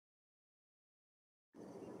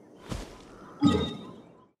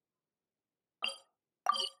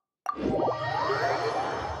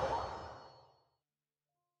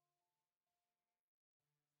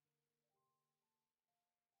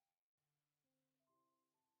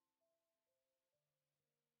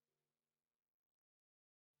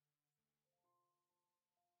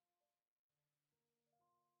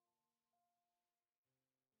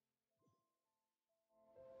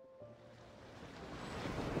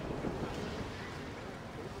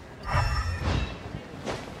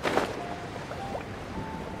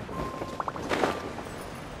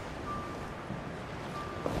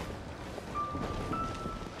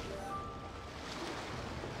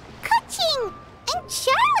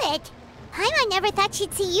Paimon never thought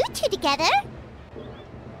she'd see you two together.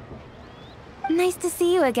 Nice to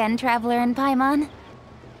see you again, Traveler and Paimon.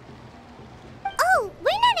 Oh,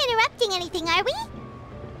 we're not interrupting anything, are we?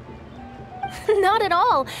 Not at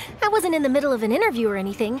all. I wasn't in the middle of an interview or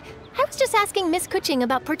anything. I was just asking Miss Kuching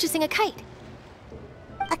about purchasing a kite.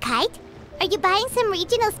 A kite? Are you buying some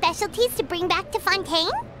regional specialties to bring back to Fontaine?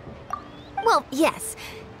 Well, yes.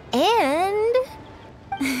 And...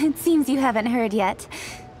 It seems you haven't heard yet.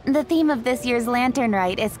 The theme of this year's Lantern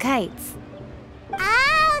Rite is kites.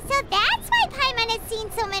 Oh, so that's why Paimon has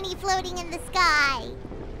seen so many floating in the sky.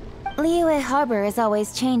 Liyue Harbor is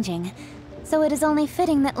always changing, so it is only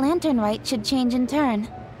fitting that Lantern Rite should change in turn.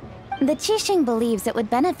 The Qixing believes it would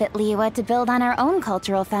benefit Liyue to build on our own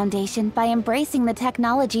cultural foundation by embracing the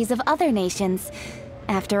technologies of other nations.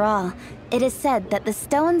 After all, it is said that the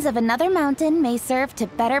stones of another mountain may serve to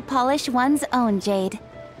better polish one's own jade.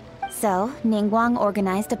 So, Ningguang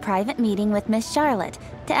organized a private meeting with Miss Charlotte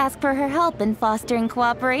to ask for her help in fostering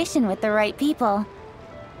cooperation with the right people.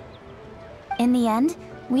 In the end,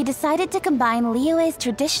 we decided to combine Liyue's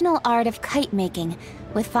traditional art of kite making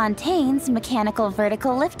with Fontaine's mechanical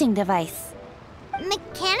vertical lifting device.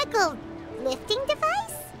 Mechanical lifting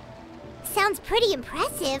device? Sounds pretty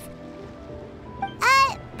impressive.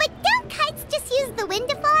 But don't kites just use the wind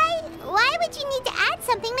to fly? Why would you need to add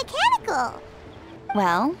something mechanical?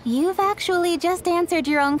 Well, you've actually just answered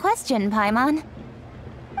your own question, Paimon.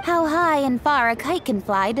 How high and far a kite can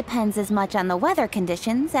fly depends as much on the weather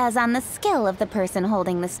conditions as on the skill of the person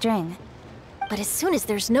holding the string. But as soon as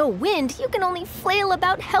there's no wind, you can only flail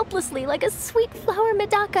about helplessly like a sweet flower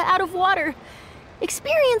medaka out of water.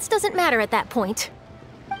 Experience doesn't matter at that point.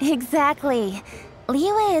 Exactly.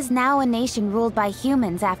 Liyue is now a nation ruled by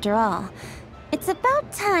humans, after all. It's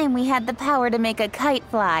about time we had the power to make a kite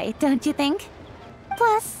fly, don't you think?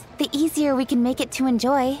 Plus, the easier we can make it to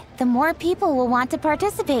enjoy, the more people will want to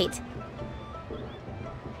participate.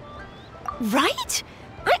 Right?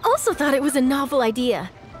 I also thought it was a novel idea.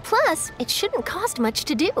 Plus, it shouldn't cost much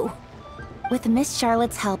to do. With Miss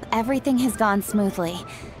Charlotte's help, everything has gone smoothly.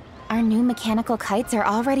 Our new mechanical kites are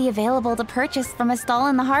already available to purchase from a stall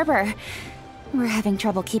in the harbor. We're having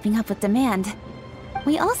trouble keeping up with demand.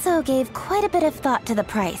 We also gave quite a bit of thought to the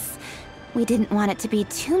price. We didn't want it to be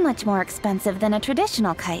too much more expensive than a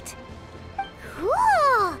traditional kite.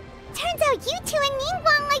 Cool! Turns out you two and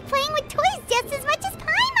Ningguang like playing with toys just as much as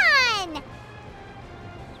Paimon!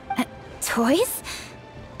 Toys?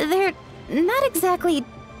 They're not exactly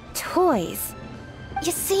toys.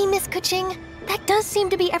 You see, Miss Kuching, that does seem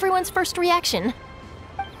to be everyone's first reaction.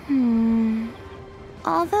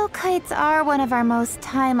 Although kites are one of our most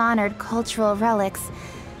time-honored cultural relics,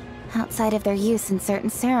 outside of their use in certain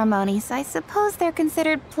ceremonies, I suppose they're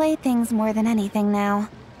considered playthings more than anything now.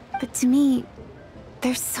 But to me,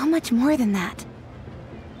 there's so much more than that.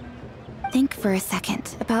 Think for a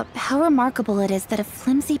second about how remarkable it is that a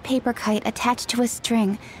flimsy paper kite attached to a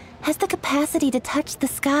string has the capacity to touch the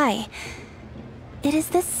sky. It is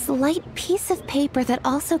this slight piece of paper that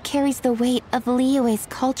also carries the weight of Liyue's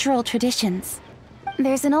cultural traditions.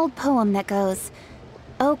 There's an old poem that goes,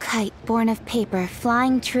 "O kite born of paper,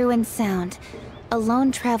 flying true in sound, a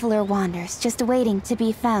lone traveler wanders, just waiting to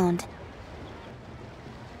be found."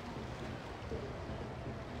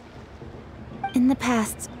 In the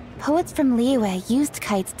past, poets from Liyue used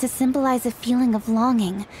kites to symbolize a feeling of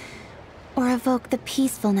longing, or evoke the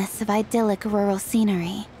peacefulness of idyllic rural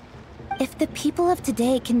scenery. If the people of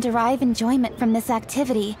today can derive enjoyment from this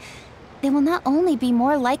activity, they will not only be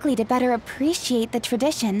more likely to better appreciate the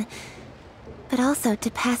tradition, but also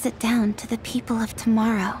to pass it down to the people of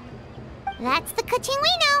tomorrow. That's the Kuching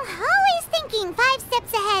we know, always thinking 5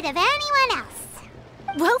 steps ahead of anyone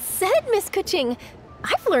else. Well said, Miss Kuching.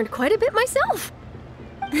 I've learned quite a bit myself.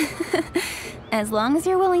 As long as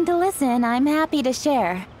you're willing to listen, I'm happy to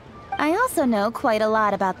share. I also know quite a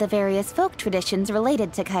lot about the various folk traditions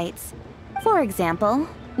related to kites. For example,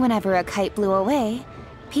 whenever a kite blew away,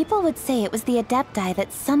 people would say it was the Adepti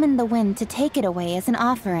that summoned the wind to take it away as an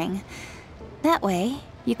offering. That way,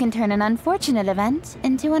 you can turn an unfortunate event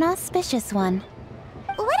into an auspicious one.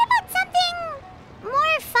 What about something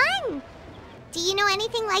more fun? Do you know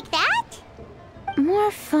anything like that?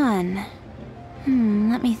 More fun?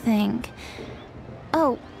 Let me think.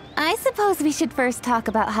 Oh, I suppose we should first talk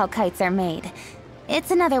about how kites are made.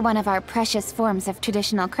 It's another one of our precious forms of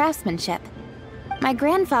traditional craftsmanship. My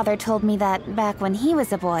grandfather told me that, back when he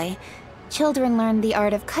was a boy, children learned the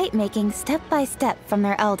art of kite making step by step from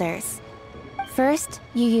their elders. First,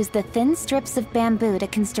 you use the thin strips of bamboo to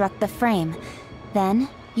construct the frame. Then,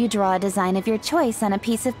 you draw a design of your choice on a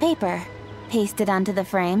piece of paper, paste it onto the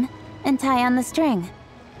frame, and tie on the string.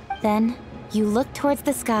 Then, you look towards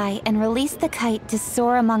the sky and release the kite to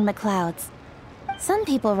soar among the clouds. Some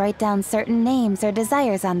people write down certain names or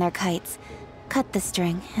desires on their kites, cut the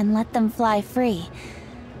string, and let them fly free.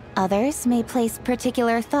 Others may place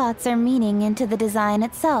particular thoughts or meaning into the design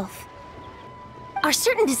itself. Are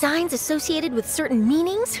certain designs associated with certain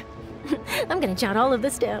meanings? I'm gonna jot all of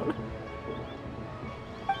this down.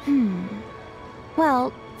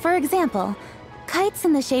 Well, for example, kites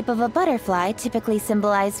in the shape of a butterfly typically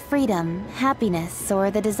symbolize freedom, happiness,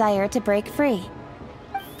 or the desire to break free.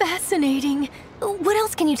 Fascinating. What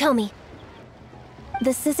else can you tell me?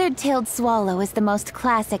 The scissored-tailed swallow is the most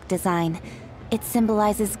classic design. It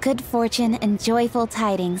symbolizes good fortune and joyful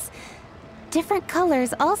tidings. Different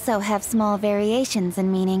colors also have small variations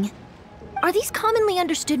in meaning. Are these commonly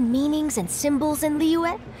understood meanings and symbols in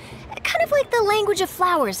Liyue? Kind of like the language of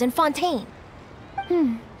flowers in Fontaine.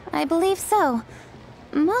 I believe so.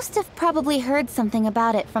 Most have probably heard something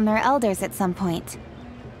about it from their elders at some point.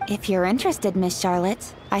 If you're interested, Miss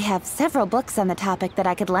Charlotte, I have several books on the topic that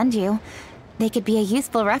I could lend you. They could be a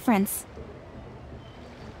useful reference.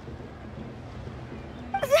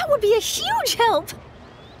 That would be a huge help!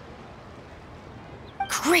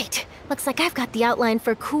 Great! Looks like I've got the outline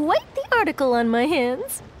for quite the article on my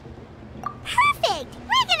hands. Perfect!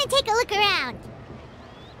 We're gonna take a look around.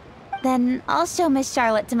 Then I'll show Miss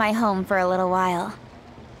Charlotte to my home for a little while.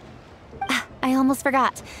 I almost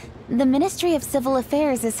forgot. The Ministry of Civil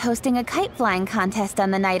Affairs is hosting a kite flying contest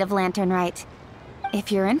on the night of Lantern Rite.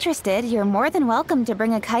 If you're interested, you're more than welcome to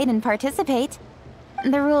bring a kite and participate.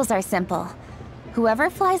 The rules are simple. Whoever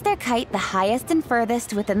flies their kite the highest and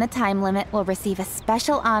furthest within the time limit will receive a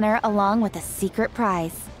special honor along with a secret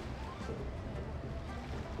prize.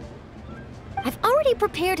 I've already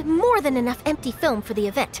prepared more than enough empty film for the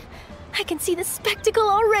event. I can see the spectacle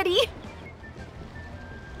already.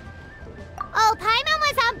 Oh, Paimon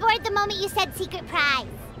was on board the moment you said secret prize.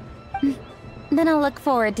 Then I'll look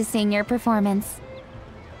forward to seeing your performance.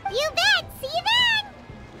 You bet! See you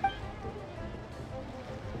then!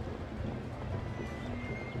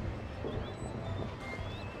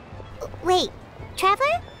 Wait,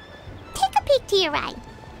 Traveler? Take a peek to your right.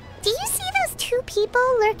 Do you see those two people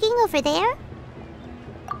lurking over there?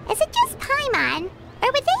 Is it just Paimon?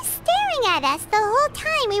 Or were they staring at us the whole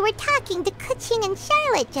time we were talking to Kuchin and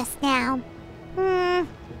Charlotte just now?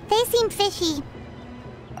 They seem fishy.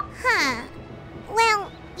 Huh.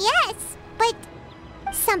 Well, yes, but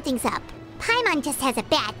something's up. Paimon just has a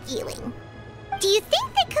bad feeling. Do you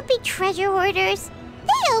think they could be treasure hoarders?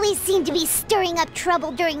 They always seem to be stirring up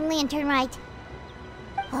trouble during Lantern Rite.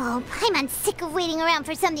 Oh, Paimon's sick of waiting around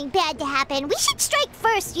for something bad to happen. We should strike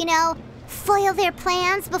first, you know. Foil their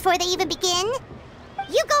plans before they even begin.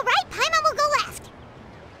 You go right, Paimon will go left.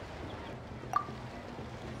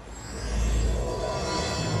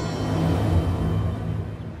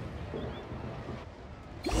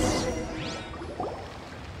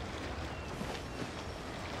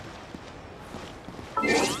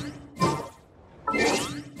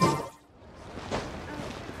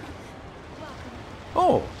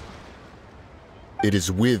 Oh. It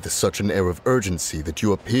is with such an air of urgency that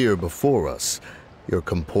you appear before us. Your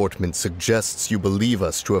comportment suggests you believe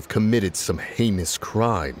us to have committed some heinous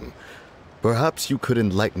crime. Perhaps you could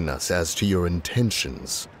enlighten us as to your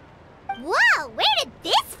intentions. Whoa, where did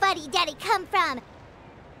this fuddy-duddy come from?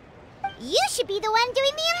 You should be the one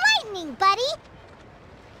doing the enlightening, buddy.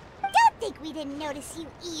 Don't think we didn't notice you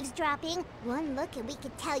eavesdropping. One look and we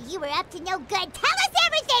could tell you were up to no good. Tell us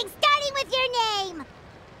everything, starting with your name.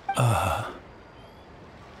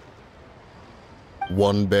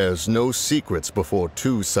 One bears no secrets before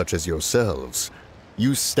two such as yourselves.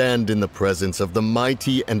 You stand in the presence of the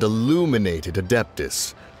mighty and illuminated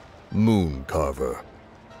Adeptus, Moon Carver.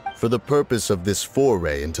 For the purpose of this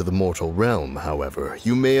foray into the mortal realm, however,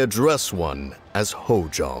 you may address one as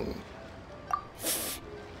Hojong.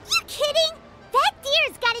 You kidding? That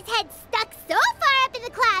deer's got his head stuck so far up in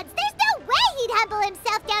the clouds, there's no way he'd humble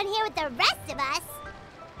himself down here with the rest of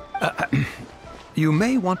us. You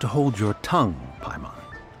may want to hold your tongue, Paimon.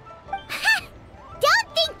 Ha!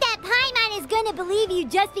 Don't think that Paimon is gonna believe you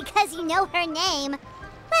just because you know her name.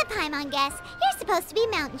 Let Paimon guess. You're supposed to be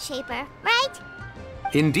Mountain Shaper, right?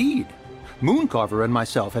 Indeed. Mooncarver and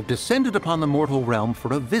myself have descended upon the mortal realm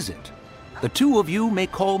for a visit. The two of you may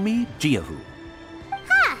call me Jiahu.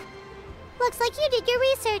 Ha! Looks like you did your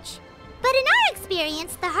research. But in our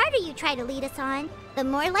experience, the harder you try to lead us on, the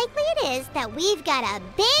more likely it is that we've got a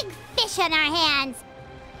big fish on our hands.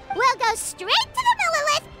 We'll go straight to the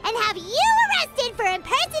Millilith and have you arrested for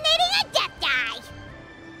impersonating a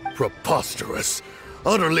Adepti. Preposterous!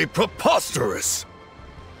 Utterly preposterous!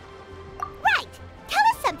 Right! Tell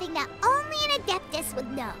us something something that only an Adeptus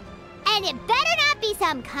would know. And it better not be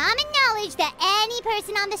some common knowledge that any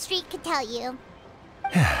person on the street could tell you.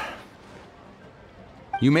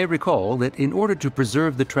 You may recall that in order to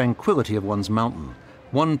preserve the tranquility of one's mountain,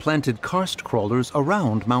 one planted karst crawlers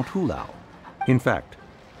around Mount Hulao. In fact,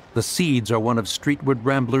 the seeds are one of Streetward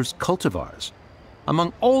Rambler's cultivars.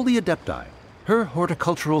 Among all the Adepti, her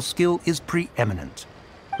horticultural skill is preeminent.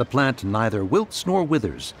 The plant neither wilts nor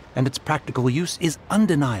withers, and its practical use is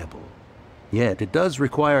undeniable. Yet it does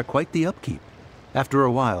require quite the upkeep. After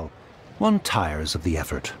a while, one tires of the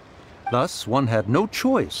effort. Thus, one had no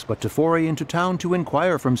choice but to foray into town to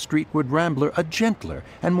inquire from Streetward Rambler a gentler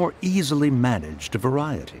and more easily managed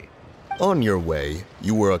variety. On your way,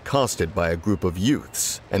 you were accosted by a group of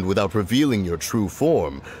youths, and without revealing your true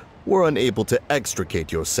form, were unable to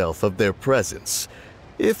extricate yourself of their presence.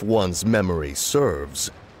 If one's memory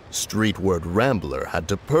serves, Streetward Rambler had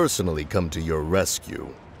to personally come to your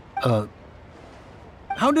rescue.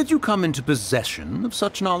 How did you come into possession of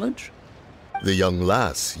such knowledge? The young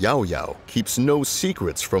lass, Yao Yao, keeps no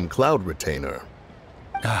secrets from Cloud Retainer.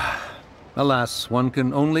 Alas, one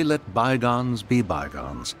can only let bygones be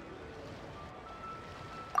bygones.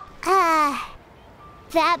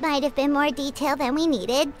 That might have been more detail than we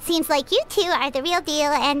needed. Seems like you two are the real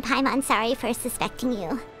deal, and Paimon sorry for suspecting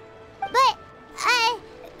you. But,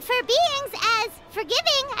 for beings as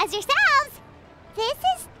forgiving as yourselves, this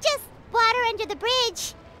is just water under the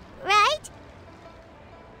bridge, right?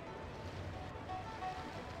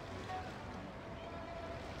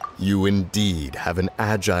 You indeed have an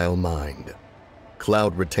agile mind.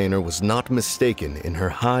 Cloud Retainer was not mistaken in her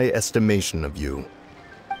high estimation of you.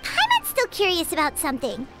 Paimon's still curious about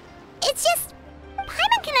something. It's just,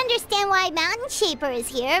 Paimon can understand why Mountain Shaper is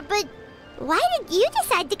here, but why did you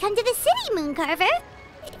decide to come to the city, Mooncarver?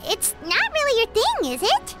 It's not really your thing, is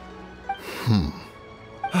it?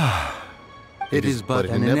 It is but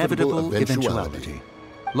an inevitable eventuality.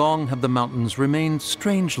 Long have the mountains remained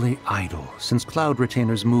strangely idle since Cloud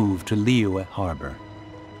Retainer's move to Liyue Harbor.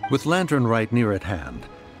 With Lantern Rite near at hand,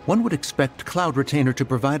 one would expect Cloud Retainer to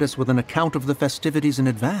provide us with an account of the festivities in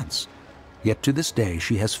advance. Yet to this day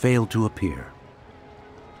she has failed to appear.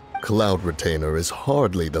 Cloud Retainer is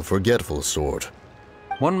hardly the forgetful sort.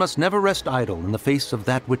 One must never rest idle in the face of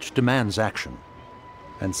that which demands action.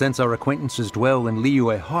 And since our acquaintances dwell in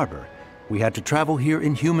Liyue Harbor, we had to travel here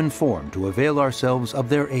in human form to avail ourselves of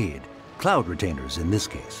their aid, Cloud Retainers in this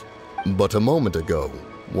case. But a moment ago,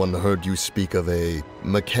 one heard you speak of a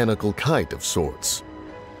mechanical kite of sorts.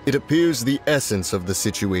 It appears the essence of the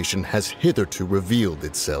situation has hitherto revealed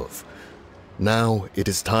itself. Now it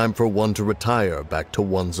is time for one to retire back to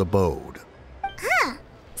one's abode.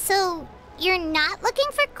 So you're not looking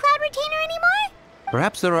for Cloud Retainer anymore?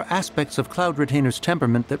 Perhaps there are aspects of Cloud Retainer's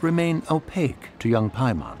temperament that remain opaque to young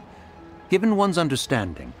Paimon. Given one's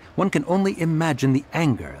understanding, one can only imagine the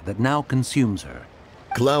anger that now consumes her.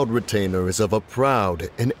 Cloud Retainer is of a proud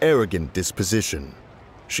and arrogant disposition.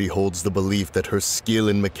 She holds the belief that her skill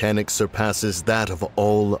in mechanics surpasses that of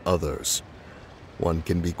all others. One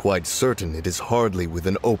can be quite certain it is hardly with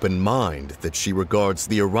an open mind that she regards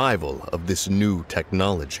the arrival of this new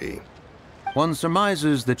technology. One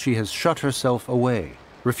surmises that she has shut herself away,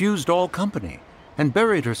 refused all company, and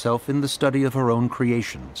buried herself in the study of her own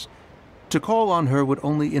creations. To call on her would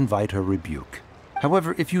only invite her rebuke.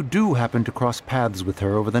 However, if you do happen to cross paths with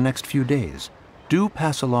her over the next few days, do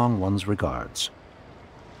pass along one's regards.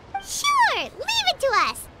 Sure, leave it to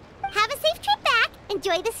us. Have a safe trip back,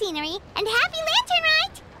 enjoy the scenery, and happy Lantern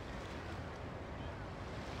Rite!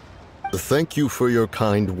 Thank you for your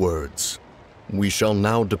kind words. We shall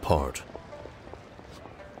now depart.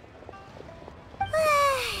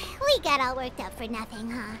 We got all worked up for nothing,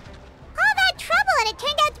 huh? All that trouble and it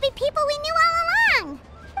turned out to be people we knew all along!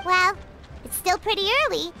 Well, it's still pretty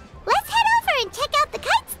early. Let's head over and check out the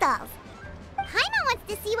kite stalls. Paimon wants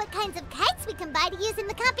to see what kinds of kites we can buy to use in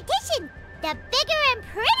the competition. The bigger and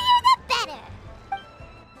prettier, the better.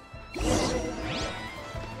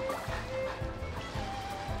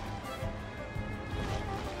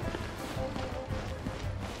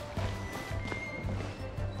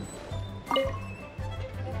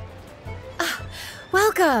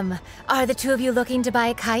 Welcome! Are the two of you looking to buy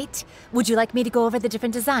a kite? Would you like me to go over the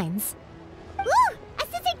different designs? Ooh! A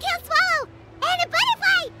scissor-tail swallow! And a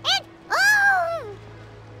butterfly! And...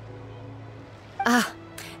 oh!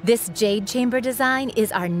 This Jade Chamber design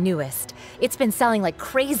is our newest. It's been selling like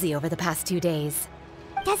crazy over the past 2 days.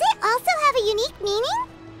 Does it also have a unique meaning?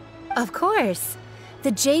 Of course.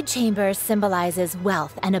 The Jade Chamber symbolizes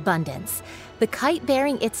wealth and abundance. The kite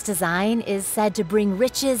bearing its design is said to bring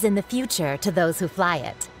riches in the future to those who fly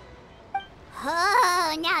it.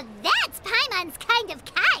 Oh, now that's Paimon's kind of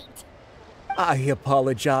kite! I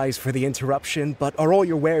apologize for the interruption, but are all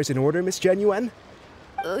your wares in order, Miss Genuine?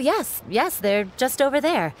 Yes, they're just over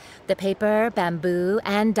there. The paper, bamboo,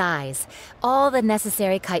 and dyes. All the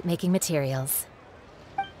necessary kite-making materials.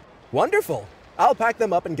 Wonderful! I'll pack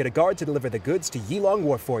them up and get a guard to deliver the goods to Yilong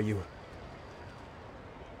Wharf for you.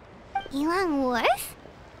 Yilong Wharf?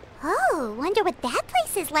 Oh, wonder what that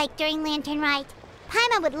place is like during Lantern Rite.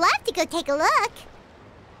 Paimon would love to go take a look.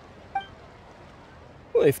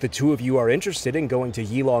 Well, if the two of you are interested in going to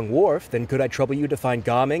Yilong Wharf, then could I trouble you to find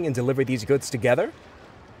Gaming and deliver these goods together?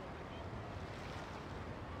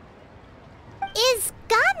 Is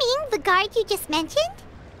Gaming the guard you just mentioned?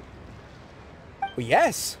 Well,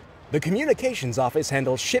 yes. The communications office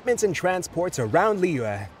handles shipments and transports around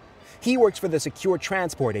Liyue. He works for the Secure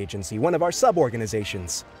Transport Agency, one of our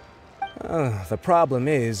sub-organizations. The problem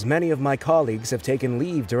is, many of my colleagues have taken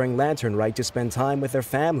leave during Lantern Rite to spend time with their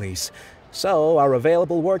families. So, our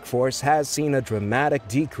available workforce has seen a dramatic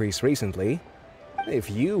decrease recently. If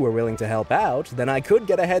you were willing to help out, then I could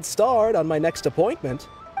get a head start on my next appointment.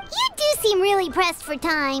 You do seem really pressed for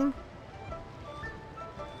time.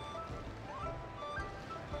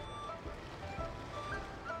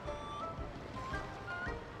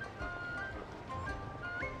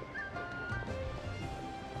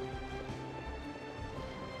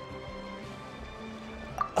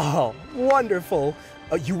 Oh, wonderful!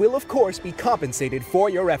 You will, of course, be compensated for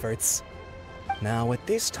your efforts. Now, at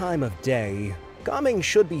this time of day, Gaming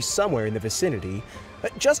should be somewhere in the vicinity.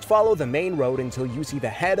 Just follow the main road until you see the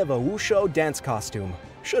head of a Wushu dance costume.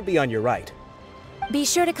 Should be on your right. Be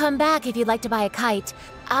sure to come back if you'd like to buy a kite.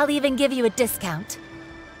 I'll even give you a discount.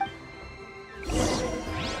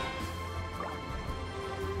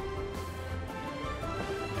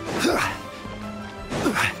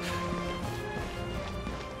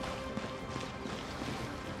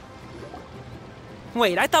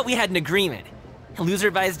 Wait, I thought we had an agreement. Loser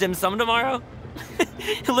buys dim sum tomorrow?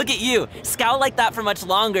 Look at you, scowl like that for much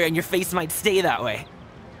longer and your face might stay that way.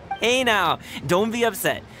 Hey now, don't be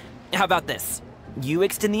upset. How about this? You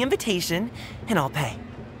extend the invitation, and I'll pay.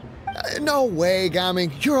 No way,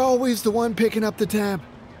 Gaming. You're always the one picking up the tab.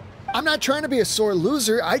 I'm not trying to be a sore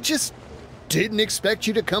loser. I just didn't expect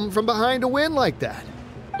you to come from behind to win like that.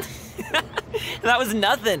 That was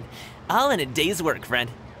nothing. All in a day's work, friend.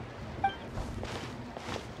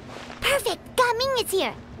 Perfect! Gaming is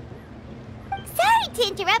here! Sorry to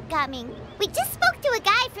interrupt, Gaming. We just spoke to a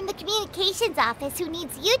guy from the communications office who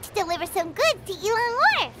needs you to deliver some goods to Yilong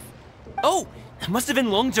Wharf. Oh, it must have been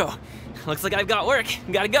Longzhou. Looks like I've got work.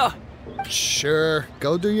 Gotta go. Sure,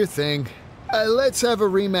 go do your thing. Let's have a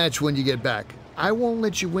rematch when you get back. I won't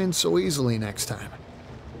let you win so easily next time.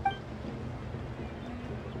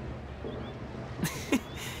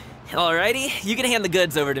 Alrighty, you can hand the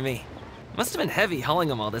goods over to me. Must have been heavy hauling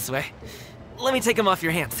them all this way. Let me take them off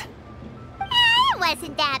your hands. It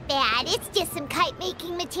wasn't that bad. It's just some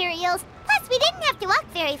kite-making materials. Plus, we didn't have to walk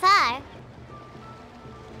very far.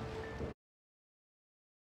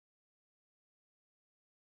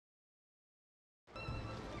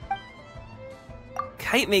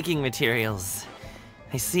 Kite-making materials.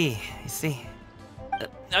 I see.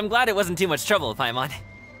 I'm glad it wasn't too much trouble, Paimon.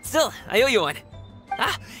 Still, I owe you one.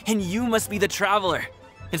 Ah, and you must be the traveler.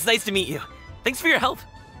 It's nice to meet you. Thanks for your help.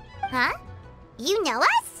 Huh? You know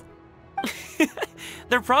us?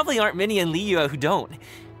 There probably aren't many in Liyue who don't.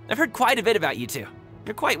 I've heard quite a bit about you two.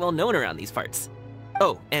 You're quite well known around these parts.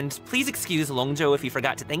 Oh, and please excuse Longzhou if he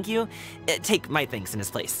forgot to thank you. Take my thanks in his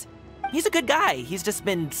place. He's a good guy. He's just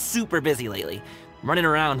been super busy lately, running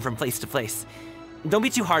around from place to place. Don't be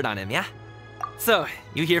too hard on him, yeah? So,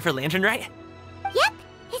 you here for Lantern Rite? Yep.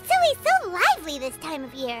 It's always so lively this time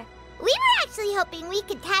of year. We were actually hoping we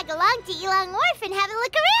could tag along to Yilong Wharf and have a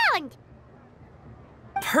look around.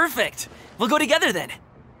 Perfect! We'll go together then.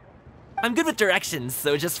 I'm good with directions,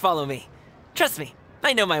 so just follow me. Trust me,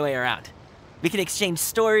 I know my way around. We can exchange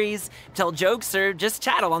stories, tell jokes, or just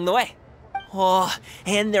chat along the way. Oh,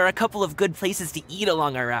 and there are a couple of good places to eat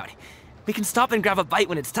along our route. We can stop and grab a bite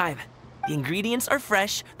when it's time. The ingredients are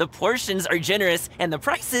fresh, the portions are generous, and the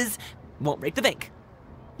prices won't break the bank.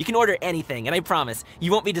 You can order anything, and I promise,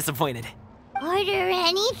 you won't be disappointed. Order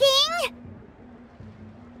anything?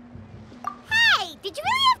 Hey, did you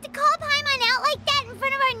really have to call Paimon out like that in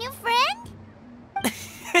front of our new friend?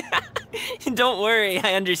 Don't worry,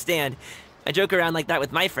 I understand. I joke around like that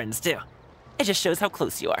with my friends, too. It just shows how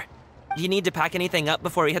close you are. Do you need to pack anything up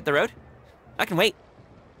before we hit the road? I can wait.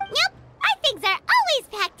 Nope, our things are always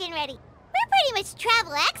packed and ready. We're pretty much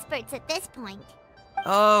travel experts at this point.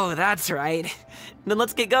 Oh, that's right. Then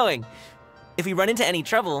let's get going. If we run into any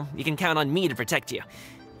trouble, you can count on me to protect you.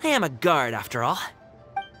 I am a guard, after all.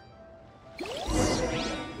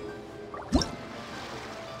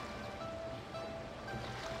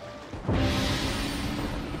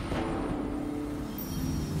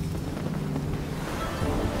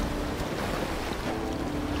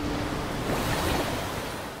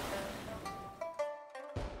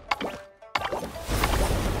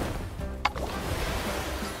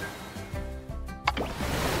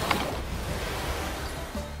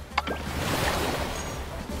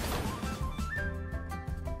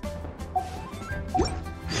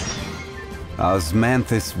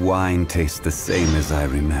 Osmanthus wine tastes the same as I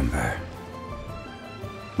remember.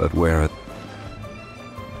 But where are...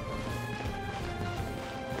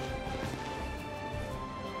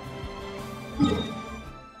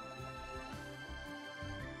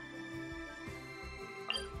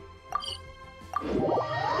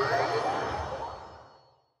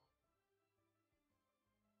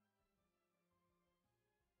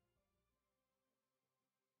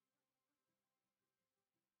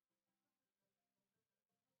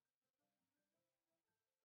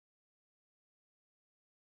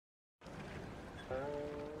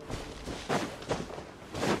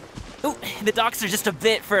 Ooh, the docks are just a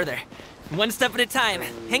bit further. One step at a time.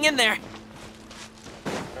 Hang in there.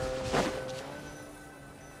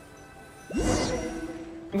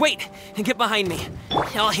 Wait! Get behind me.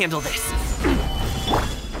 I'll handle this.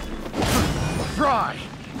 Fry!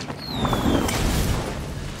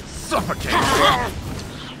 Suffocate!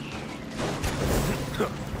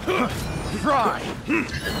 Fry!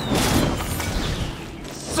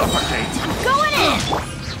 Suffocate! Going in!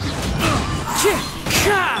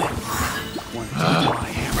 My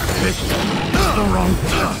hammer picked the wrong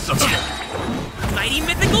test of Mighty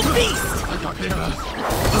mythical beast!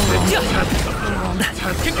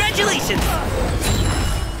 Congratulations!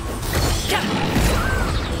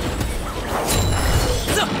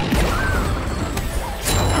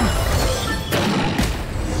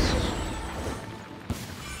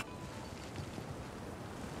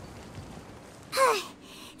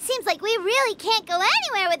 Seems like we really can't go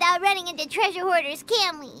anywhere without running into treasure hoarders,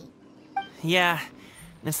 can we? Yeah,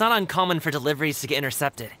 it's not uncommon for deliveries to get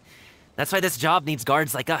intercepted. That's why this job needs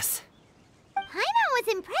guards like us. Paimon was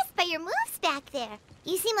impressed by your moves back there.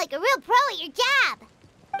 You seem like a real pro at your job.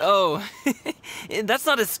 Oh, that's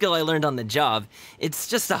not a skill I learned on the job. It's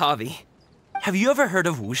just a hobby. Have you ever heard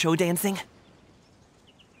of wushu dancing?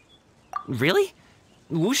 Really?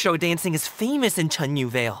 Wushu dancing is famous in Chunyu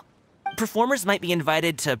Vale. Performers might be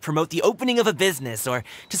invited to promote the opening of a business or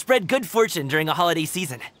to spread good fortune during a holiday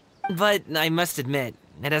season. But I must admit,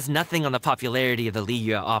 it has nothing on the popularity of the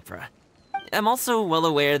Liyue Opera. I'm also well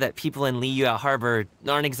aware that people in Liyue Harbor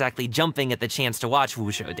aren't exactly jumping at the chance to watch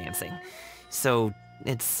wushu dancing. So,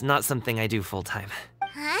 it's not something I do full-time.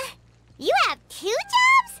 Huh? You have 2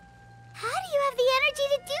 jobs? How do you have the energy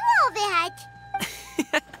to do all that?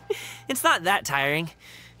 It's not that tiring.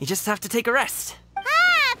 You just have to take a rest.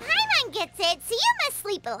 Ah, Paimon gets it, so you must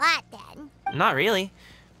sleep a lot then. Not really.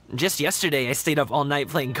 Just yesterday, I stayed up all night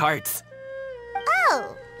playing cards.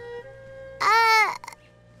 Oh.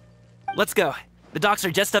 Let's go. The docks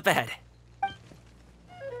are just up ahead.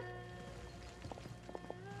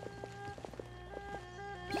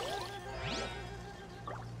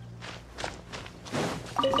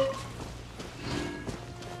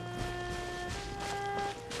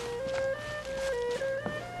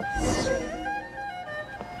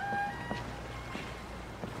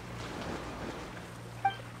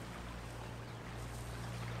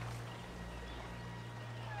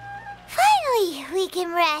 Finally, we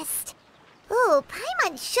can rest. Ooh,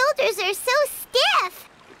 Paimon's shoulders are so stiff.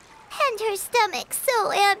 And her stomach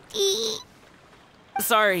so empty.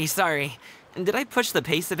 Sorry. Did I push the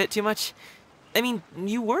pace a bit too much? I mean,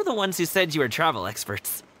 you were the ones who said you were travel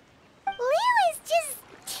experts. Liu is just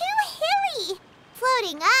too hilly.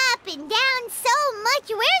 Floating up and down so much.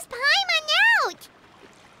 Where's Paimon out?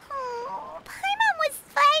 Oh, Paimon was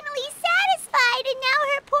finally satisfied and now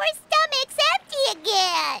her poor stomach's empty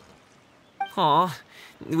again. Aw,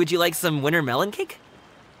 would you like some winter melon cake?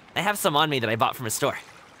 I have some on me that I bought from a store.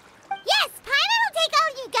 Yes, Paimon will take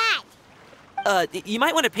all you got. You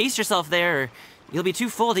might want to pace yourself there, or you'll be too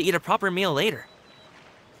full to eat a proper meal later.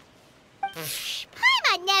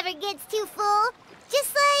 Paimon never gets too full.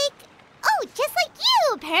 Just like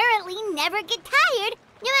you apparently never get tired,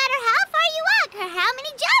 no matter how far you walk or how many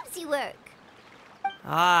jobs you work.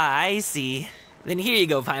 Ah, I see. Then here you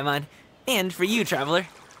go, Paimon. And for you, traveler.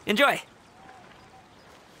 Enjoy.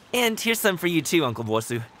 And here's some for you too, Uncle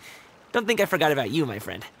Bosu. Don't think I forgot about you, my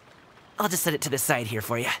friend. I'll just set it to the side here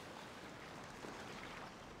for you.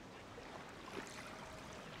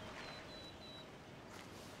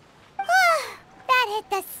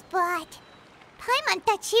 the spot. Paimon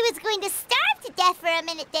thought she was going to starve to death for a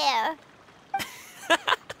minute there.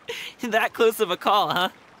 That close of a call,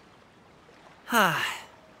 huh?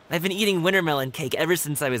 I've been eating wintermelon cake ever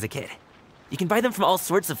since I was a kid. You can buy them from all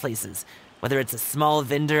sorts of places, whether it's a small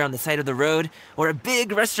vendor on the side of the road or a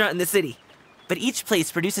big restaurant in the city. But each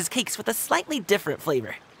place produces cakes with a slightly different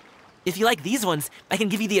flavor. If you like these ones, I can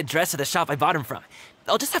give you the address of the shop I bought them from.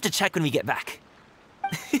 I'll just have to check when we get back.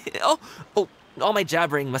 Oh, all my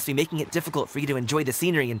jabbering must be making it difficult for you to enjoy the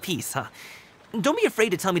scenery in peace, huh? Don't be afraid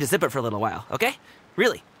to tell me to zip it for a little while, okay?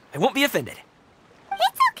 Really, I won't be offended.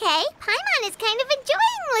 It's okay. Paimon is kind of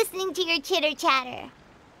enjoying listening to your chitter-chatter.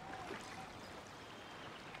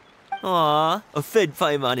 Aw, a fed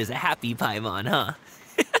Paimon is a happy Paimon, huh?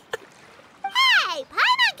 Hey,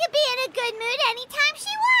 Paimon can be in a good mood anytime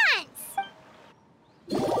she wants.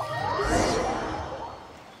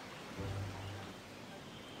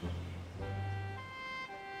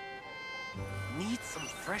 Need some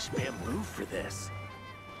fresh bamboo for this.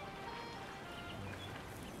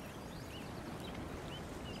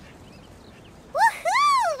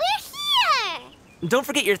 Woohoo! We're here! Don't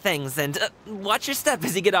forget your things, and watch your step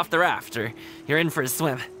as you get off the raft, or you're in for a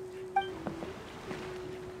swim.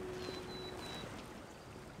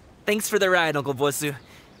 Thanks for the ride, Uncle Bosu.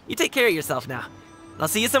 You take care of yourself now. I'll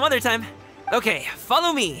see you some other time. Okay,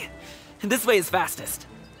 follow me. This way is fastest.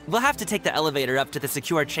 We'll have to take the elevator up to the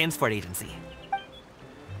secure transport agency.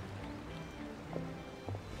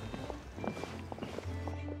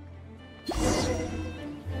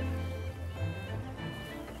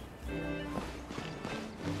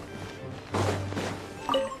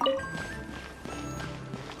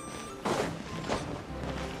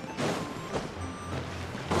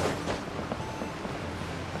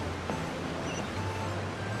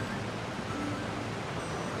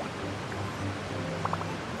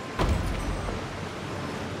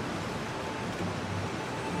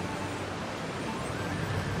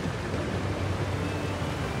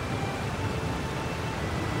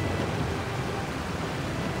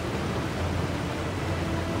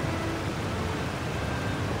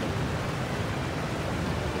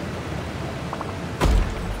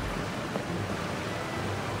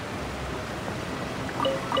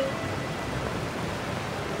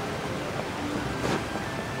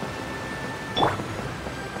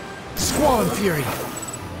 Squall and Fury!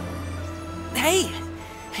 Hey!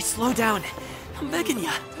 Slow down. I'm begging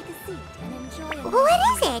ya.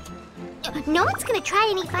 What is it? No one's gonna try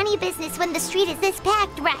any funny business when the street is this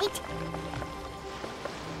packed, right?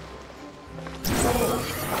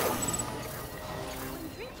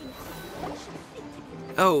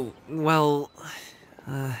 Oh, well...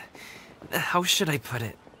 how should I put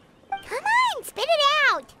it? Come on, spit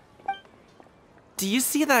it out! Do you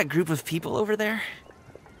see that group of people over there?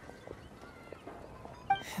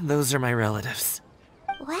 Those are my relatives.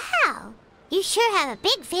 Wow, you sure have a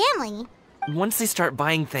big family. Once they start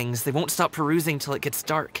buying things, they won't stop perusing till it gets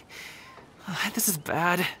dark. This is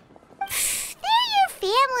bad. They're your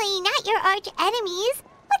family, not your arch enemies.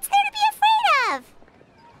 What's there to be afraid of?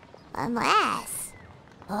 Unless...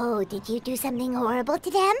 Oh, did you do something horrible to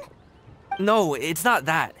them? No, it's not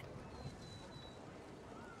that.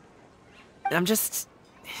 I'm just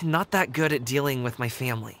not that good at dealing with my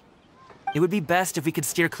family. It would be best if we could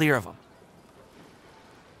steer clear of them.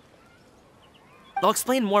 I'll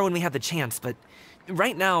explain more when we have the chance, but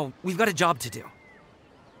right now, we've got a job to do.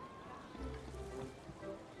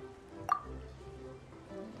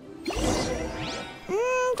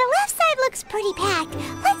 The left side looks pretty packed.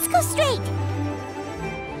 Let's go straight.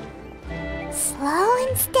 Slow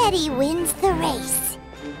and steady wins the race.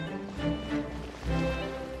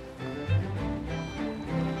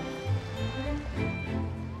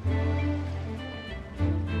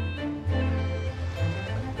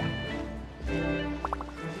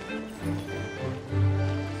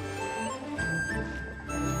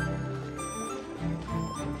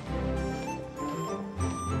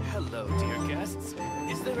 Hello, dear guests.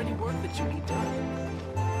 Is there any work that you need done?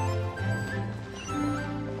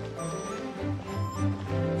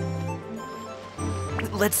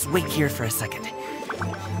 Let's wait here for a second.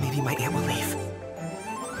 Maybe my aunt will leave.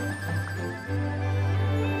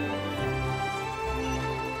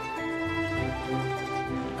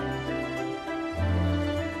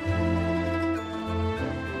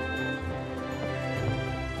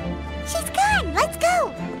 She's gone. Let's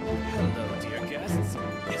go. Hello, dear guests.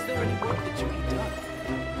 Is there any work that you need done?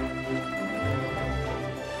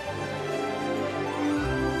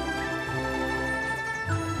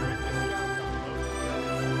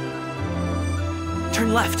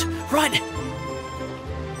 Turn left! Run!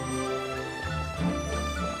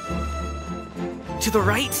 To the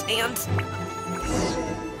right, and...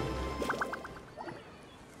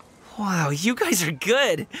 Wow, you guys are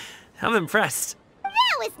good. I'm impressed.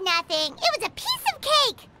 That was nothing. It was a piece of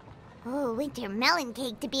cake. Oh, winter melon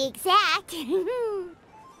cake to be exact.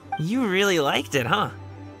 You really liked it, huh?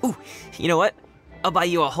 Ooh, you know what? I'll buy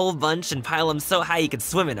you a whole bunch and pile them so high you could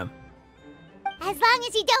swim in them. As long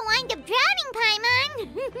as you don't wind up drowning,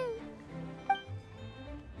 Paimon.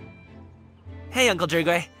 Hey, Uncle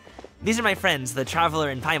Drugoi. These are my friends, the Traveler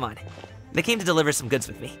and Paimon. They came to deliver some goods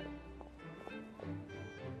with me.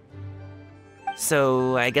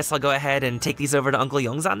 So, I guess I'll go ahead and take these over to Uncle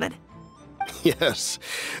Yongzan then? Yes,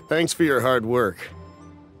 thanks for your hard work.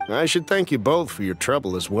 I should thank you both for your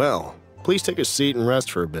trouble as well. Please take a seat and rest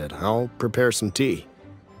for a bit. I'll prepare some tea.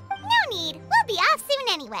 No need. We'll be off soon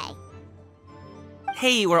anyway.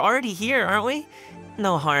 Hey, we're already here, aren't we?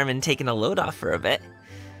 No harm in taking a load off for a bit.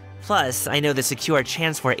 Plus, I know the Secure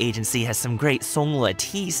Transport Agency has some great Songhua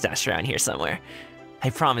tea stashed around here somewhere.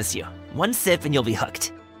 I promise you, one sip and you'll be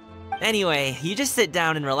hooked. Anyway, you just sit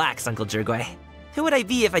down and relax, Uncle Drugoi. Who would I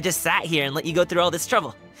be if I just sat here and let you go through all this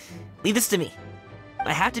trouble? Leave this to me.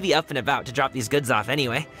 I have to be up and about to drop these goods off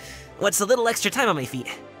anyway. What's a little extra time on my feet?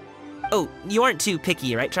 Oh, you aren't too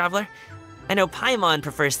picky, right, Traveler? I know Paimon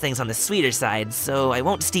prefers things on the sweeter side, so I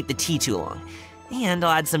won't steep the tea too long. And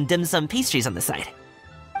I'll add some dim sum pastries on the side.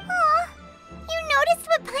 Aw, you noticed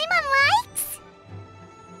what Paimon likes?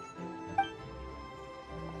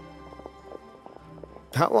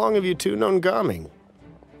 How long have you two known Gaming?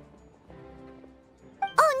 Oh,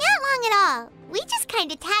 not long at all. We just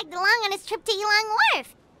kind of tagged along on his trip to Ylang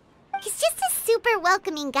Wharf. He's just a super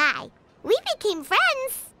welcoming guy. We became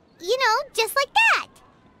friends. You know, just like that.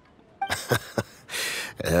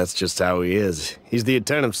 That's just how he is. He's the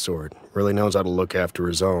attentive sort. Really knows how to look after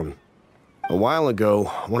his own. A while ago,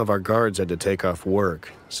 one of our guards had to take off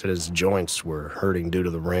work. Said his joints were hurting due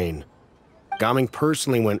to the rain. Gaming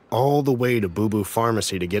personally went all the way to Boo Boo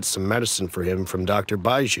Pharmacy to get some medicine for him from Dr.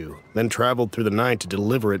 Baiju, then traveled through the night to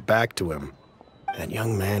deliver it back to him. That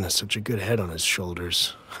young man has such a good head on his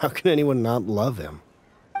shoulders. How can anyone not love him?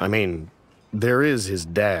 I mean, there is his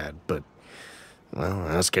dad, but, well,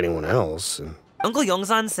 ask anyone else. And... Uncle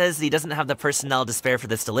Yongzan says he doesn't have the personnel to spare for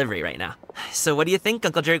this delivery right now. So what do you think,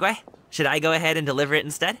 Uncle Drugoi? Should I go ahead and deliver it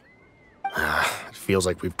instead? It feels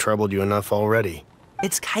like we've troubled you enough already.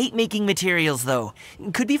 It's kite-making materials, though.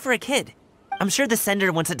 Could be for a kid. I'm sure the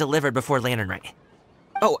sender wants it delivered before Lantern Rite.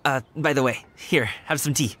 Oh, by the way, here, have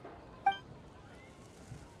some tea.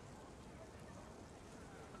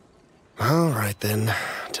 All right, then.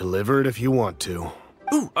 Deliver it if you want to.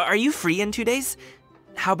 Ooh, are you free in 2 days?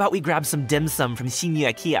 How about we grab some dim sum from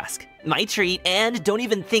Shinya Kiosk? My treat, and don't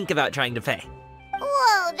even think about trying to pay.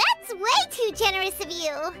 Whoa, that's way too generous of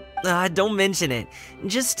you. Don't mention it.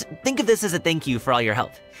 Just think of this as a thank you for all your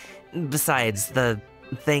help. Besides, the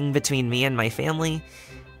thing between me and my family,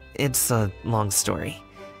 it's a long story.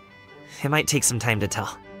 It might take some time to tell.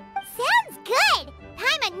 Sounds good.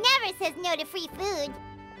 Paimon never says no to free food.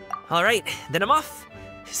 All right, then I'm off.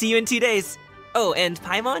 See you in 2 days. Oh, and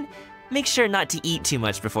Paimon, make sure not to eat too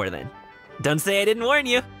much before then. Don't say I didn't warn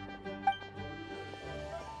you.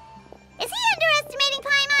 Is he underestimating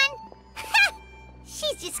Paimon?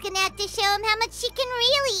 She's just gonna have to show him how much she can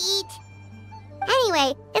really eat.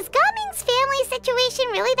 Anyway, is Gaming's family situation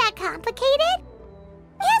really that complicated?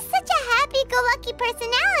 He has such a happy-go-lucky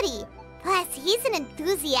personality. Plus, he's an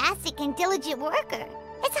enthusiastic and diligent worker.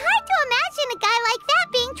 It's hard to imagine a guy like that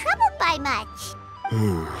being troubled by much.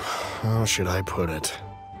 How should I put it?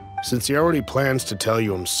 Since he already plans to tell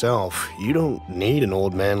you himself, you don't need an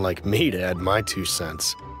old man like me to add my 2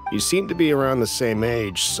 cents. You seem to be around the same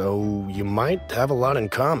age, so you might have a lot in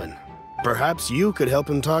common. Perhaps you could help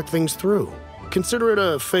him talk things through. Consider it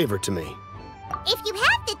a favor to me. If you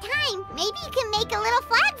have the time, maybe you can make a little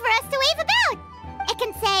flag for us to wave about. It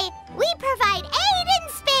can say, "We provide aid in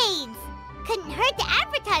spades." Couldn't hurt to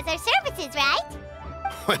advertise our services, right?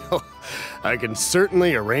 Well, I can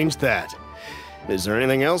certainly arrange that. Is there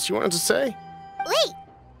anything else you wanted to say? Wait,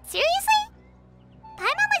 seriously?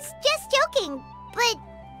 Paimon was just joking, but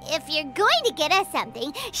if you're going to get us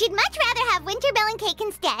something, she'd much rather have winter melon cake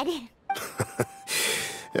instead.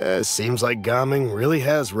 Seems like Gaming really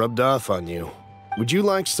has rubbed off on you. Would you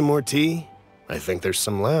like some more tea? I think there's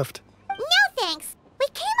some left. No thanks. We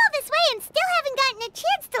came all this way and still haven't gotten a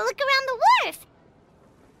chance to look around the wharf.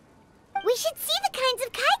 We should see the kinds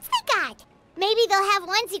of kites they got. Maybe they'll have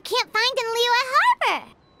ones you can't find in Liyue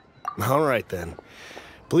Harbor. All right, then.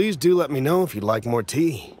 Please do let me know if you'd like more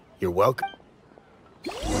tea. You're welcome.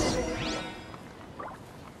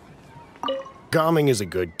 Gaming is a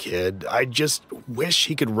good kid. I just wish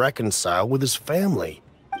he could reconcile with his family.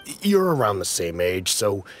 You're around the same age,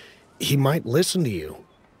 so he might listen to you.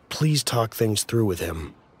 Please talk things through with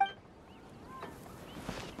him.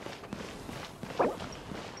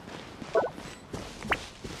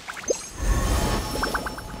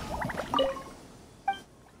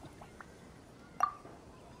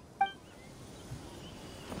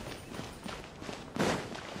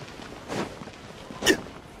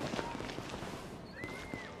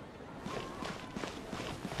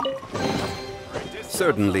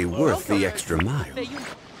 Certainly worth the extra mile.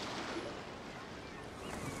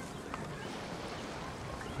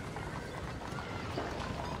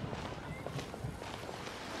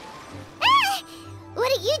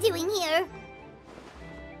 What are you doing here?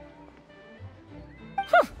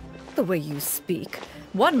 The way you speak,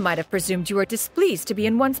 one might have presumed you were displeased to be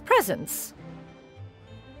in one's presence.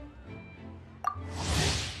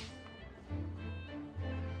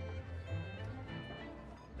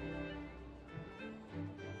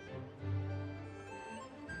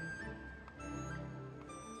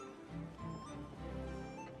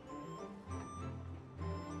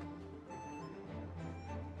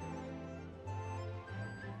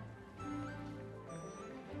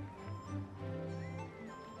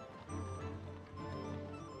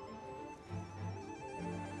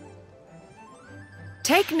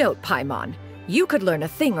 Take note, Paimon. You could learn a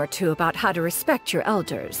thing or two about how to respect your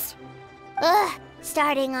elders. Ugh,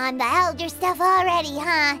 starting on the elder stuff already,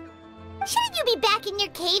 huh? Shouldn't you be back in your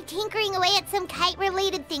cave tinkering away at some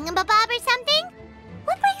kite-related thingamabob or something?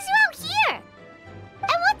 What brings you out here?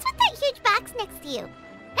 And what's with that huge box next to you?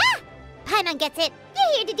 Ah! Paimon gets it.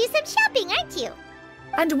 You're here to do some shopping, aren't you?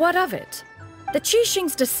 And what of it? The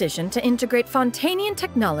Qixing's decision to integrate Fontanian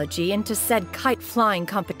technology into said kite-flying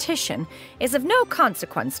competition is of no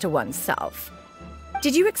consequence to oneself.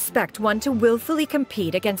 Did you expect one to willfully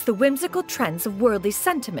compete against the whimsical trends of worldly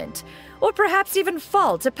sentiment, or perhaps even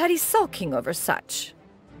fall to petty sulking over such?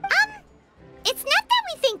 It's not that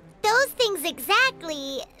we think those things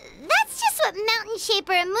exactly. That's just what Mountain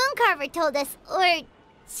Shaper and Mooncarver told us, or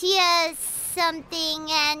Tia something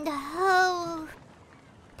and Ho...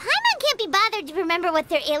 Paimon can't be bothered to remember what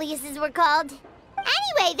their aliases were called.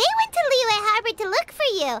 Anyway, they went to Liyue Harbor to look for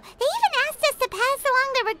you. They even asked us to pass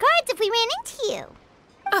along their regards if we ran into you.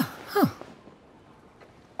 Oh, huh.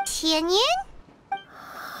 Tianyin?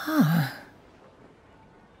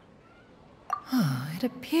 It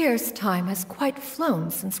appears time has quite flown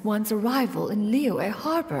since one's arrival in Liyue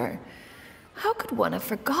Harbor. How could one have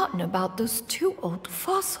forgotten about those two old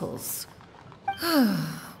fossils?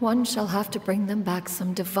 One shall have to bring them back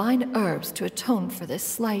some divine herbs to atone for this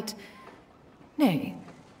slight. Nay,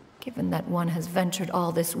 given that one has ventured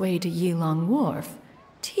all this way to Yilong Wharf,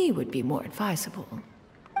 tea would be more advisable.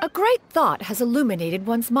 A great thought has illuminated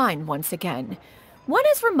one's mind once again. One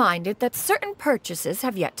is reminded that certain purchases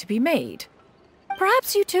have yet to be made.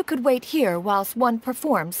 Perhaps you two could wait here whilst one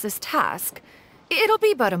performs this task. It'll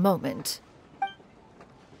be but a moment.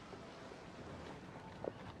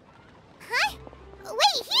 Huh?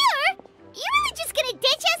 Wait, here? You really just gonna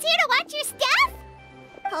ditch us here to watch your stuff?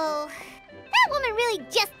 Oh, that woman really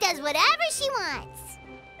just does whatever she wants.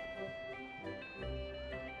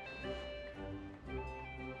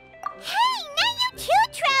 Hey, not you too,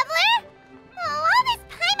 Traveler! Oh, all this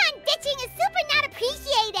Paimon ditching is super not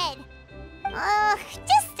appreciated.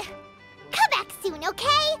 Just come back soon,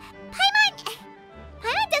 okay? Paimon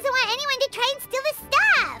doesn't want anyone to try and steal his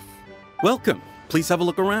stuff. Welcome. Please have a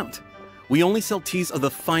look around. We only sell teas of the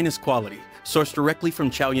finest quality, sourced directly from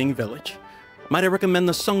Chaoying Village. Might I recommend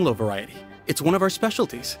the Sunglo variety? It's one of our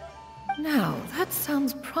specialties. Now, that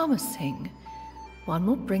sounds promising. One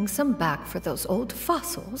will bring some back for those old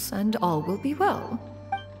fossils, and all will be well.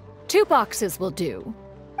 2 boxes will do.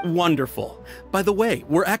 Wonderful. By the way,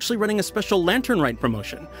 we're actually running a special Lantern Rite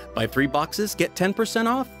promotion. Buy 3 boxes, get 10%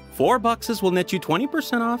 off. 4 boxes will net you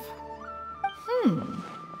 20% off.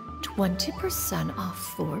 20% off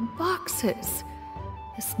 4 boxes.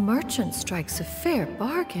 This merchant strikes a fair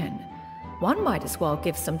bargain. One might as well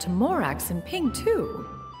give some to Morax and Ping too.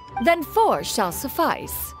 Then 4 shall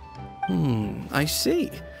suffice. I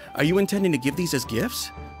see. Are you intending to give these as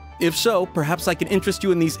gifts? If so, perhaps I can interest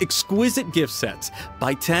you in these exquisite gift sets.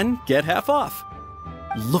 Buy 10, get half off.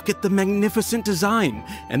 Look at the magnificent design,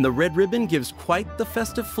 and the red ribbon gives quite the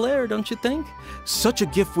festive flair, don't you think? Such a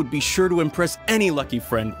gift would be sure to impress any lucky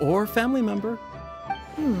friend or family member.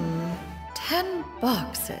 10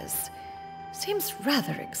 boxes. Seems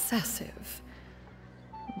rather excessive.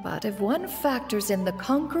 But if one factors in the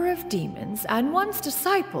Conqueror of Demons and one's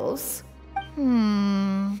disciples...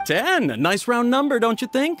 10! A nice round number, don't you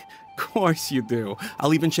think? course you do.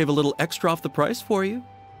 I'll even shave a little extra off the price for you.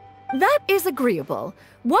 That is agreeable.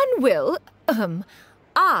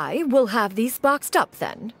 I will have these boxed up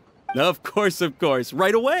then. Of course,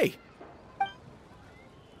 right away.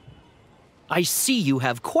 I see you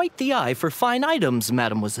have quite the eye for fine items,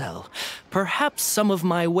 mademoiselle. Perhaps some of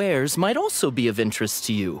my wares might also be of interest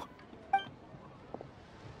to you.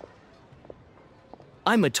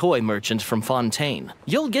 I'm a toy merchant from Fontaine.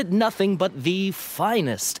 You'll get nothing but the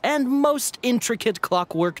finest and most intricate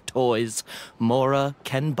clockwork toys Mora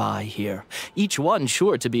can buy here. Each one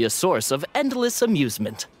sure to be a source of endless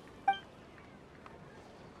amusement.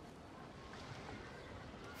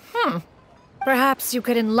 Perhaps you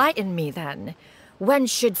could enlighten me then. When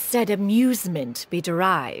should said amusement be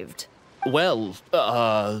derived? Well,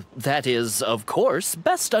 that is, of course,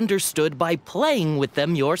 best understood by playing with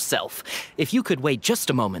them yourself. If you could wait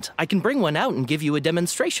just a moment, I can bring one out and give you a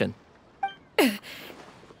demonstration.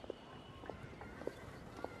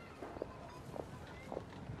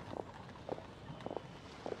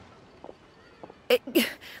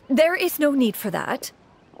 There is no need for that.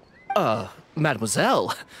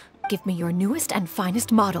 Mademoiselle. Give me your newest and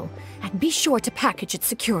finest model, and be sure to package it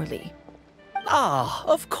securely. Ah,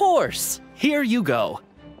 of course. Here you go.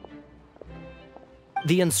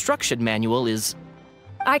 The instruction manual is...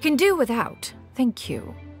 I can do without, thank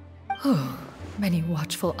you. Many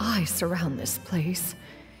watchful eyes surround this place.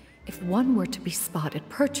 If one were to be spotted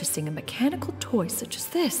purchasing a mechanical toy such as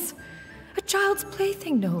this, a child's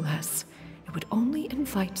plaything no less, it would only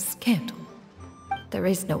invite scandal. There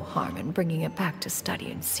is no harm in bringing it back to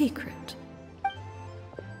study in secret.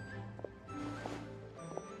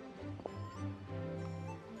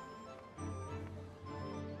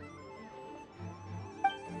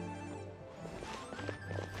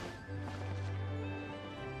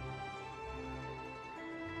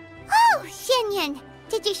 Oh, Shenyan!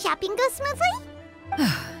 Did your shopping go smoothly?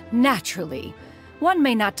 Naturally. One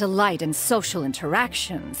may not delight in social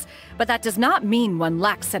interactions, but that does not mean one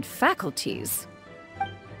lacks said faculties.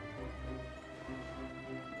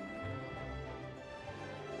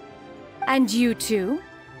 And you two?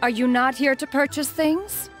 Are you not here to purchase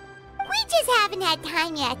things? We just haven't had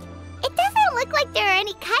time yet. It doesn't look like there are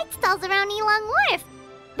any kite stalls around Elong Wharf,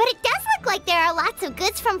 but it does look like there are lots of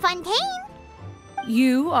goods from Fontaine.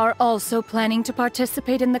 You are also planning to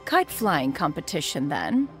participate in the kite flying competition,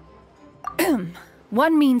 then?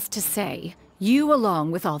 One means to say, you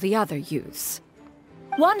along with all the other youths.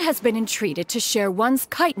 One has been entreated to share one's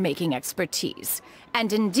kite-making expertise,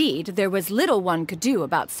 and indeed, there was little one could do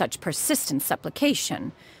about such persistent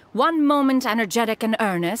supplication. One moment energetic and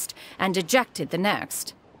earnest, and dejected the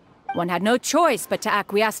next. One had no choice but to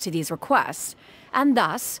acquiesce to these requests, and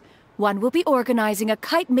thus, one will be organizing a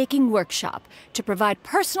kite-making workshop to provide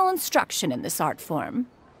personal instruction in this art form.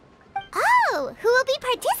 Oh, who will be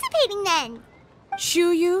participating then?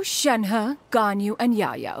 Shuyu, Shenhe, Ganyu, and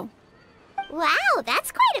Yayo. Wow,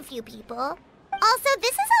 that's quite a few people. Also,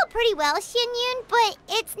 this is all pretty well, Xinyun, but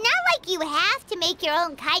it's not like you have to make your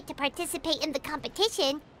own kite to participate in the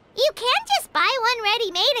competition. You can just buy one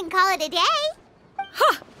ready-made and call it a day.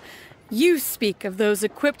 Ha! You speak of those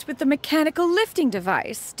equipped with the mechanical lifting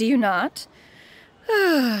device, do you not?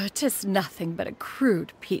 'Tis nothing but a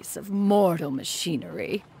crude piece of mortal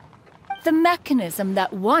machinery. The mechanism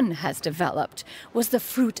that one has developed was the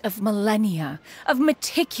fruit of millennia of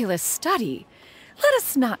meticulous study. Let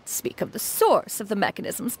us not speak of the source of the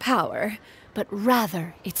mechanism's power, but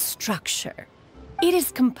rather its structure. It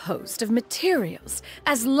is composed of materials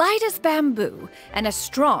as light as bamboo and as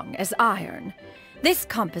strong as iron. This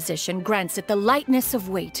composition grants it the lightness of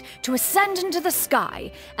weight to ascend into the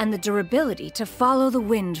sky and the durability to follow the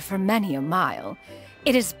wind for many a mile.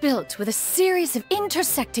 It is built with a series of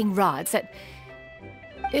intersecting rods that...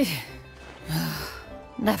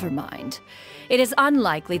 Never mind. It is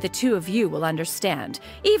unlikely the two of you will understand,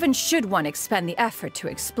 even should one expend the effort to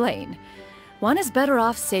explain. One is better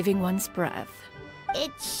off saving one's breath.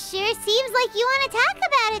 It sure seems like you want to talk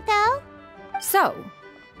about it, though. So,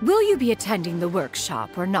 will you be attending the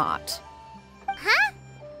workshop or not? Huh?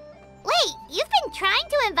 Wait, you've been trying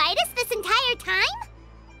to invite us this entire time?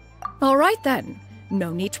 All right then.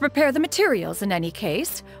 No need to prepare the materials in any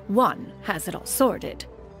case. One has it all sorted.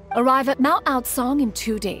 Arrive at Mount Outsong in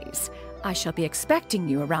 2 days. I shall be expecting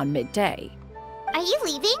you around midday. Are you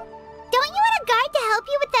leaving? Don't you want a guide to help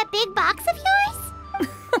you with that big box of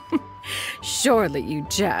yours? Surely you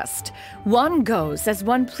jest. One goes as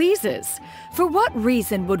one pleases. For what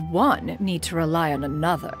reason would one need to rely on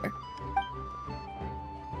another?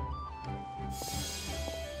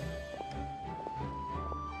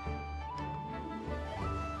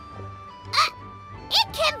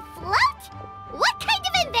 It can fly!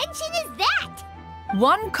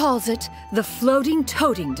 One calls it the floating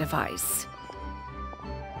toting device.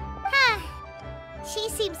 Huh. She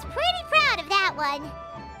seems pretty proud of that one.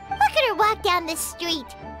 Look at her walk down the street.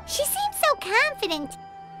 She seems so confident,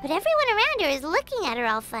 but everyone around her is looking at her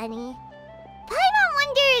all funny. Paimon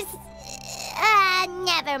wonders...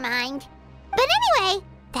 never mind. But anyway,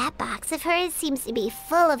 that box of hers seems to be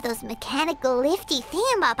full of those mechanical lifty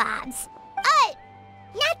thingamabobs.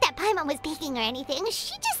 Not that Paimon was peeking or anything.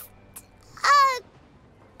 She just,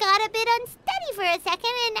 got a bit unsteady for a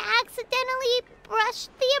second and accidentally brushed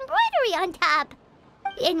the embroidery on top.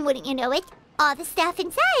 And wouldn't you know it, all the stuff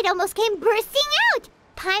inside almost came bursting out.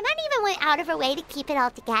 Paimon even went out of her way to keep it all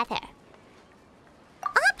together.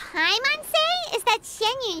 All Paimon say is that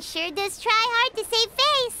Shenyun sure does try hard to save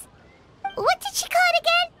face. What did she call it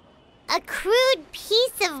again? A crude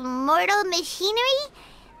piece of mortal machinery?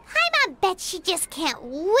 Paimon bets she just can't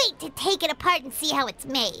wait to take it apart and see how it's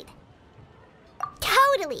made.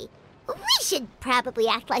 Totally. We should probably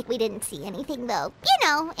act like we didn't see anything, though. You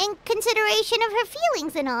know, in consideration of her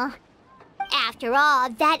feelings and all. After all,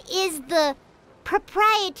 that is the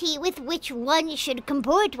propriety with which one should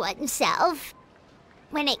comport oneself.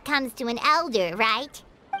 When it comes to an elder, right?